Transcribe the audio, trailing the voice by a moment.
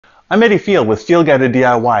I'm Eddie Field with Field Guide to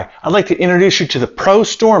DIY. I'd like to introduce you to the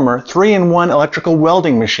Prostormer 3-in-1 electrical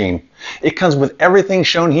welding machine. It comes with everything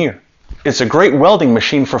shown here. It's a great welding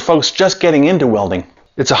machine for folks just getting into welding.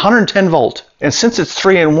 It's 110 volt, and since it's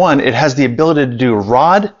 3-in-1, it has the ability to do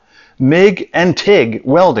rod, MIG, and TIG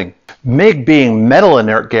welding. MIG being metal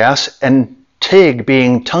inert gas and TIG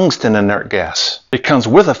being tungsten inert gas. It comes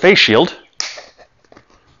with a face shield.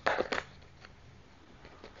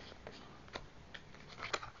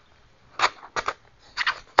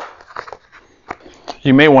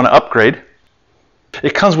 You may want to upgrade.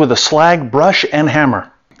 It comes with a slag brush and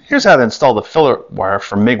hammer. Here's how to install the filler wire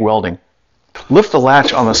for MIG welding. Lift the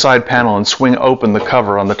latch on the side panel and swing open the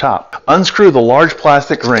cover on the top. Unscrew the large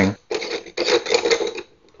plastic ring.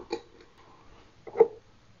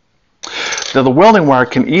 Now the welding wire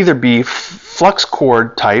can either be flux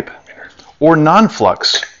cord type or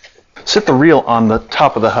non-flux. Sit the reel on the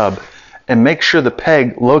top of the hub and make sure the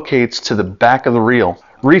peg locates to the back of the reel.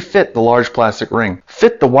 Refit the large plastic ring.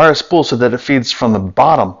 Fit the wire spool so that it feeds from the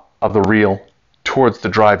bottom of the reel towards the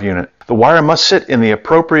drive unit. The wire must sit in the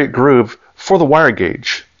appropriate groove for the wire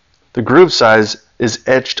gauge. The groove size is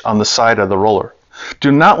etched on the side of the roller.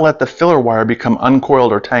 Do not let the filler wire become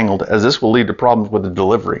uncoiled or tangled, as this will lead to problems with the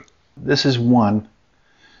delivery. This is 1.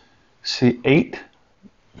 See 8,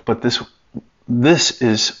 but this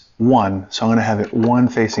is 1, so I'm going to have it 1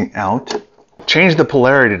 facing out. Change the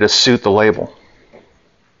polarity to suit the label.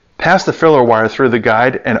 Pass the filler wire through the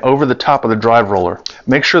guide and over the top of the drive roller.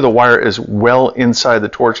 Make sure the wire is well inside the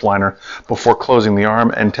torch liner before closing the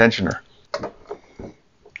arm and tensioner.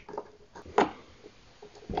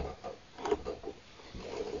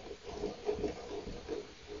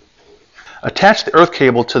 Attach the earth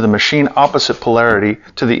cable to the machine opposite polarity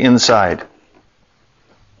to the inside.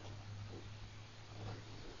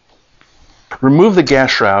 Remove the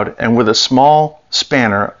gas shroud and with a small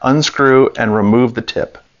spanner unscrew and remove the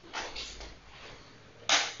tip.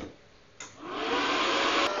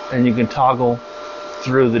 And you can toggle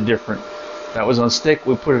through the different. That was on stick,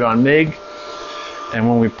 we put it on MIG, and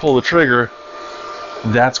when we pull the trigger,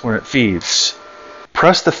 that's when it feeds.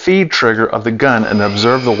 Press the feed trigger of the gun and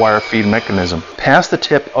observe the wire feed mechanism. Pass the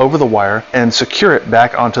tip over the wire and secure it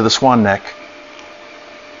back onto the swan neck.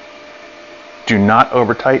 Do not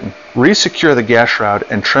over tighten. Resecure the gas shroud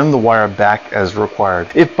and trim the wire back as required.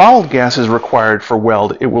 If bottled gas is required for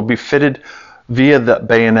weld, it will be fitted via the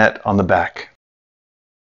bayonet on the back.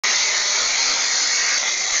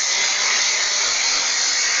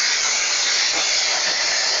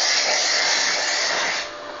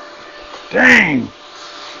 Dang!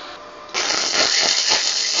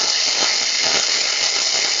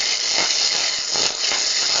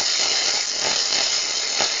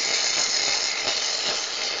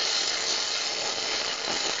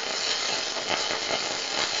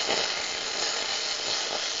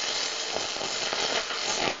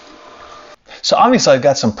 So obviously I've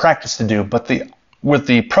got some practice to do, but with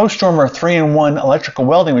the Prostormer 3-in-1 electrical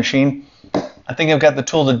welding machine, I think I've got the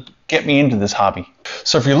tool to get me into this hobby.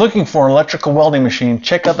 So if you're looking for an electrical welding machine,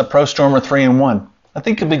 check out the Prostormer 3-in-1. I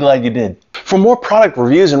think you'll be glad you did. For more product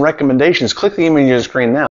reviews and recommendations, click the image on your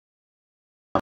screen now.